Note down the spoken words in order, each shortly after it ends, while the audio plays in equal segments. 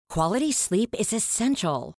Quality sleep is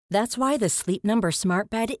essential. That's why the Sleep Number Smart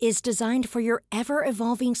Bed is designed for your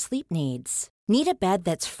ever-evolving sleep needs. Need a bed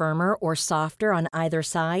that's firmer or softer on either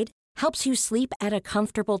side? Helps you sleep at a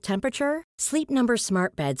comfortable temperature? Sleep Number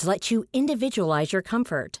Smart Beds let you individualize your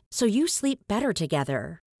comfort, so you sleep better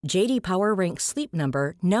together. J.D. Power ranks Sleep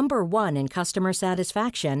Number number 1 in customer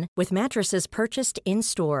satisfaction with mattresses purchased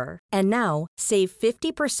in-store. And now, save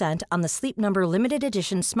 50% on the Sleep Number Limited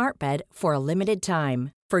Edition Smart Bed for a limited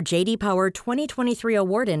time. For J.D. Power 2023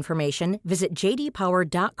 award information, visit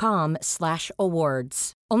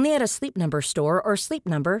jdpower.com/awards. Only at a Sleep Number store or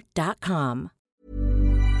sleepnumber.com.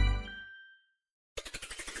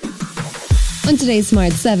 On today's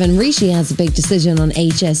Smart 7, Rishi has a big decision on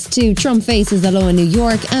HS2, Trump faces the law in New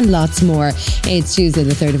York, and lots more. It's Tuesday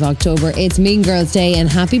the 3rd of October. It's Mean Girls Day, and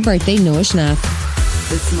happy birthday, Noah Schnapp.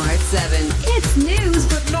 The Smart 7. It's news,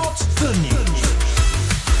 but not the news.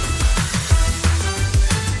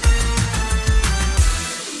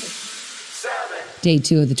 Day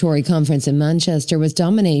 2 of the Tory conference in Manchester was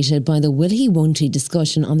dominated by the will-he-won't-he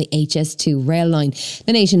discussion on the HS2 rail line.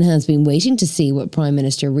 The nation has been waiting to see what Prime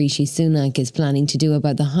Minister Rishi Sunak is planning to do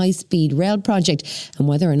about the high-speed rail project and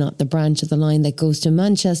whether or not the branch of the line that goes to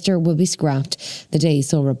Manchester will be scrapped. The day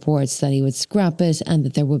saw reports that he would scrap it and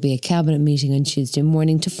that there will be a cabinet meeting on Tuesday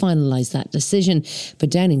morning to finalise that decision.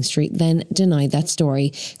 But Downing Street then denied that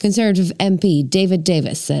story. Conservative MP David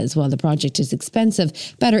Davis says while the project is expensive,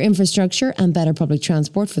 better infrastructure and better public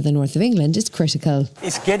transport for the north of England is critical.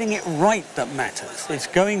 It's getting it right that matters. It's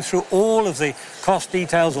going through all of the cost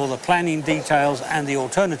details, all the planning details and the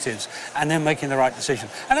alternatives, and then making the right decision.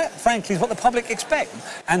 And that, frankly, is what the public expect.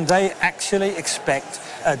 And they actually expect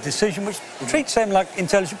a decision which treats them like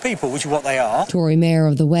intelligent people, which is what they are. Tory Mayor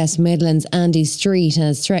of the West Midlands, Andy Street,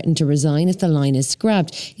 has threatened to resign if the line is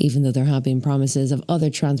scrapped, even though there have been promises of other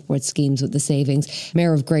transport schemes with the savings.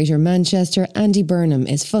 Mayor of Greater Manchester, Andy Burnham,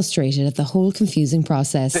 is frustrated at the whole confusing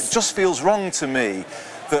process. It just feels wrong to me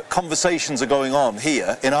that conversations are going on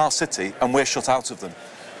here in our city and we're shut out of them.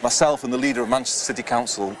 Myself and the leader of Manchester City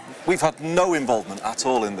Council, we've had no involvement at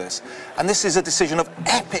all in this. And this is a decision of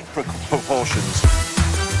epic proportions.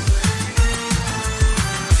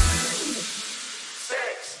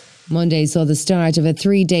 Monday saw the start of a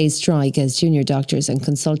 3-day strike as junior doctors and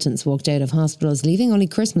consultants walked out of hospitals, leaving only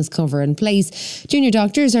Christmas cover in place. Junior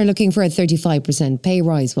doctors are looking for a 35% pay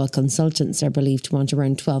rise, while consultants are believed to want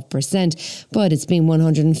around 12%. But it's been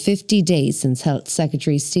 150 days since Health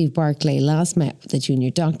Secretary Steve Barclay last met with the junior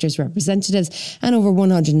doctors' representatives, and over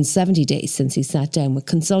 170 days since he sat down with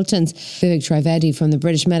consultants. Vivek Trivedi from the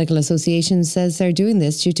British Medical Association says they're doing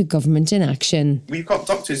this due to government inaction. We've got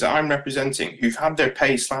doctors that I'm representing who've had their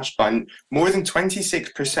pay slashed by more than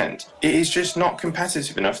 26%. It is just not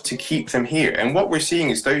competitive enough to keep them here. And what we're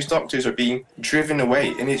seeing is those doctors are being driven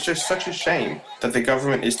away. And it's just such a shame that the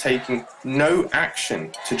government is taking no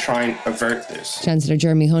action to try and avert this. Chancellor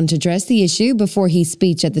Jeremy Hunt addressed the issue before his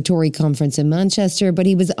speech at the Tory conference in Manchester, but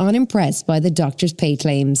he was unimpressed by the doctors' pay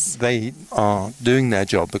claims. They are doing their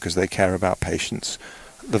job because they care about patients,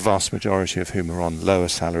 the vast majority of whom are on lower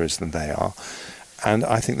salaries than they are. And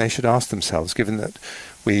I think they should ask themselves, given that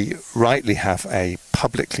we rightly have a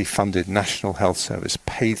publicly funded national health service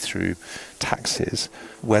paid through taxes,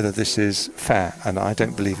 whether this is fair, and I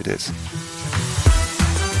don't believe it is.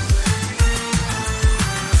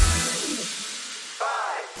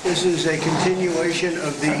 This is a continuation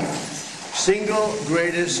of the single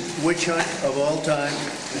greatest witch hunt of all time.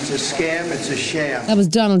 It's a scam, it's a sham. That was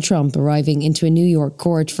Donald Trump arriving into a New York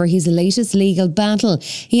court for his latest legal battle.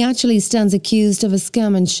 He actually stands accused of a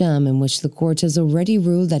scam and sham in which the court has already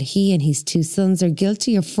ruled that he and his 2 sons are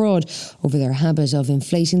guilty of fraud over their habit of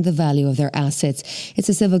inflating the value of their assets. It's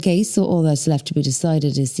a civil case, so all that's left to be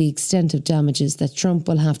decided is the extent of damages that Trump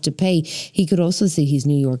will have to pay. He could also see his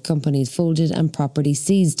New York companies folded and property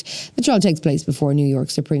seized. The trial takes place before New York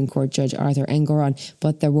Supreme Court Judge Arthur Engoron,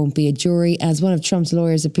 but there won't be a jury as one of Trump's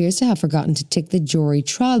lawyers appears to have forgotten to tick the jury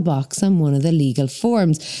trial box on one of the legal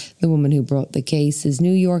forms. The woman who brought the case is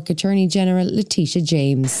New York Attorney General Letitia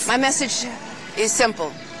James. My message is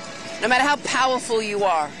simple. No matter how powerful you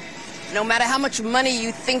are, no matter how much money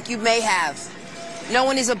you think you may have, no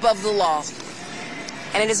one is above the law.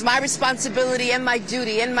 And it is my responsibility and my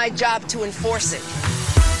duty and my job to enforce it.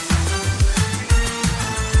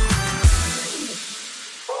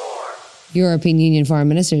 European Union foreign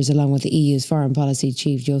ministers, along with the EU's foreign policy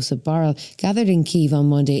chief Joseph Borrell, gathered in Kyiv on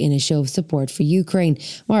Monday in a show of support for Ukraine.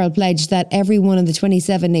 Borrell pledged that every one of the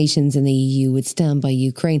 27 nations in the EU would stand by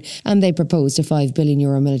Ukraine, and they proposed a €5 billion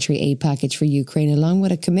military aid package for Ukraine, along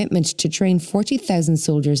with a commitment to train 40,000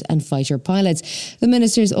 soldiers and fighter pilots. The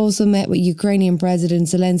ministers also met with Ukrainian President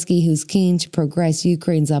Zelensky, who's keen to progress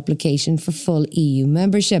Ukraine's application for full EU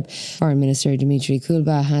membership. Foreign Minister Dmitry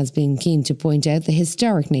Kuleba has been keen to point out the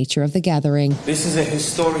historic nature of the gathering. This is a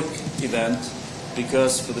historic event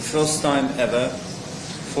because for the first time ever,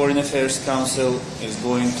 Foreign Affairs Council is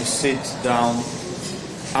going to sit down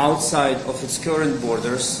outside of its current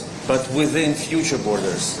borders, but within future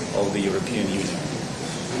borders of the European Union.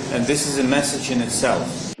 And this is a message in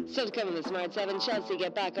itself. So to come in the Smart 7, Chelsea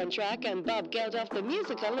get back on track, and Bob Geldof, the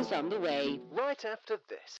musical, is on the way. Right after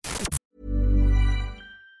this.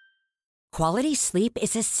 Quality sleep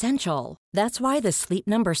is essential. That's why the Sleep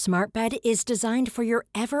Number Smart Bed is designed for your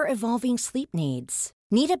ever-evolving sleep needs.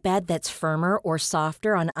 Need a bed that's firmer or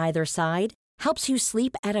softer on either side? Helps you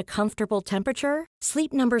sleep at a comfortable temperature?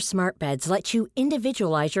 Sleep Number Smart Beds let you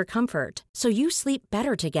individualize your comfort, so you sleep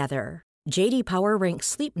better together. J.D. Power ranks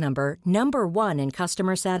Sleep Number number 1 in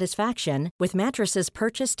customer satisfaction with mattresses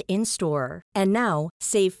purchased in-store. And now,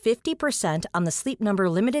 save 50% on the Sleep Number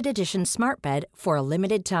Limited Edition Smart Bed for a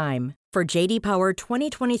limited time. For J.D. Power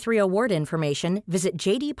 2023 award information, visit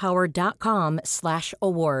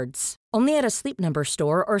jdpower.com/awards. Only at a Sleep Number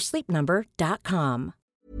store or sleepnumber.com.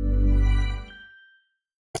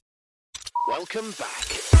 Welcome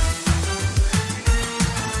back.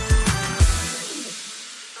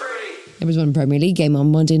 There was one Premier League game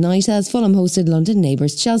on Monday night as Fulham hosted London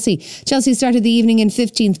neighbours Chelsea. Chelsea started the evening in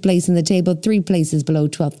 15th place in the table, 3 places below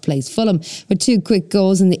 12th place Fulham, with 2 quick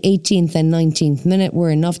goals in the 18th and 19th minute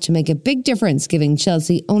were enough to make a big difference, giving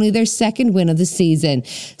Chelsea only their second win of the season.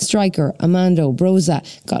 Striker Armando Broza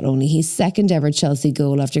got only his second ever Chelsea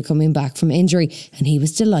goal after coming back from injury, and he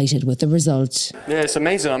was delighted with the result. Yeah, it's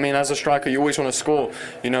amazing. I mean, as a striker, you always want to score,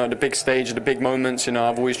 you know, at the big stage, at the big moments. You know,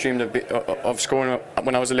 I've always dreamed of scoring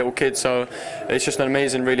when I was a little kid, so it's just an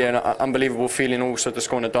amazing, really, and unbelievable feeling also to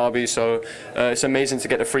score in a derby. So it's amazing to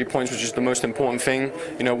get the 3 points, which is the most important thing.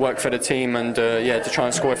 You know, work for the team and to try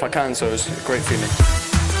and score if I can. So it's a great feeling.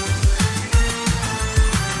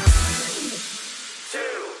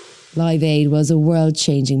 Live Aid was a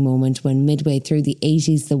world-changing moment when midway through the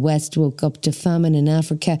 80s the West woke up to famine in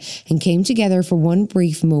Africa and came together for one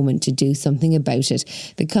brief moment to do something about it.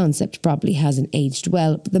 The concept probably hasn't aged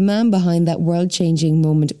well, but the man behind that world-changing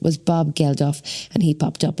moment was Bob Geldof, and he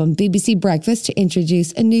popped up on BBC Breakfast to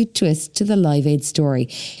introduce a new twist to the Live Aid story.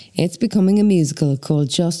 It's becoming a musical called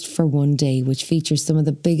Just for One Day, which features some of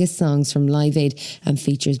the biggest songs from Live Aid and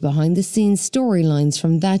features behind-the-scenes storylines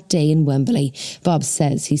from that day in Wembley. Bob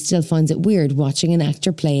says he still finds it weird watching an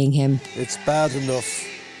actor playing him. It's bad enough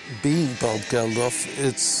being Bob Geldof.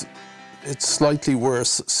 It's slightly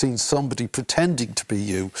worse seeing somebody pretending to be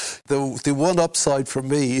you. The one upside for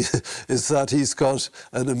me is that he's got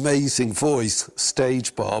an amazing voice,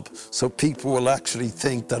 stage Bob, so people will actually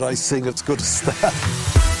think that I sing as good as that.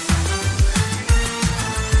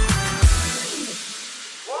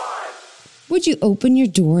 Would you open your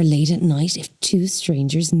door late at night if 2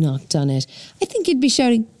 strangers knocked on it? I think you'd be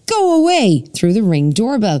shouting, "Go away!" through the Ring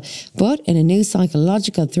doorbell. But in a new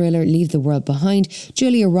psychological thriller, Leave the World Behind,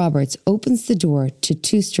 Julia Roberts opens the door to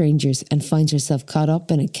 2 strangers and finds herself caught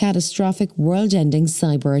up in a catastrophic, world-ending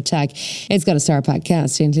cyber attack. It's got a star-packed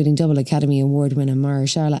cast, including double Academy Award winner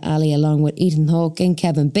Mahershala Ali, along with Ethan Hawke and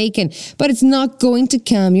Kevin Bacon. But it's not going to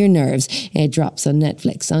calm your nerves. It drops on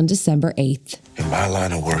Netflix on December 8th. In my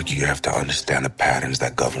line of work, you have to understand the patterns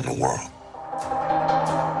that govern the world.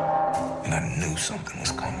 And I knew something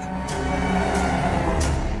was coming.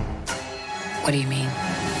 What do you mean?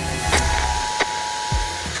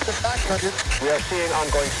 We are seeing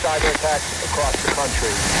ongoing cyber attacks across the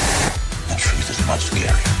country. The truth is much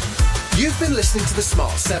scarier. You've been listening to The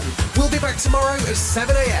Smart 7. We'll be back tomorrow at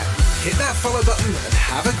 7 a.m. Hit that follow button and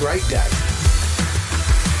have a great day.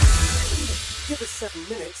 Give us 7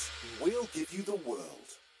 minutes and we'll give you the world.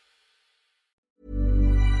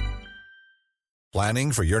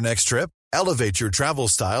 Planning for your next trip? Elevate your travel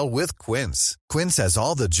style with Quince. Quince has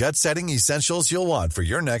all the jet-setting essentials you'll want for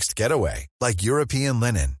your next getaway, like European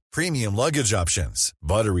linen, premium luggage options,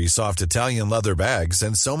 buttery soft Italian leather bags,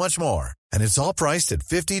 and so much more. And it's all priced at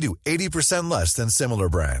 50 to 80% less than similar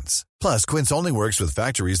brands. Plus, Quince only works with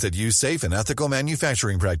factories that use safe and ethical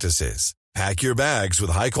manufacturing practices. Pack your bags with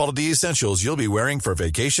high-quality essentials you'll be wearing for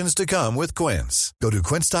vacations to come with Quince. Go to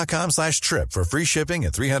quince.com/trip for free shipping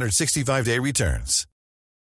and 365-day returns.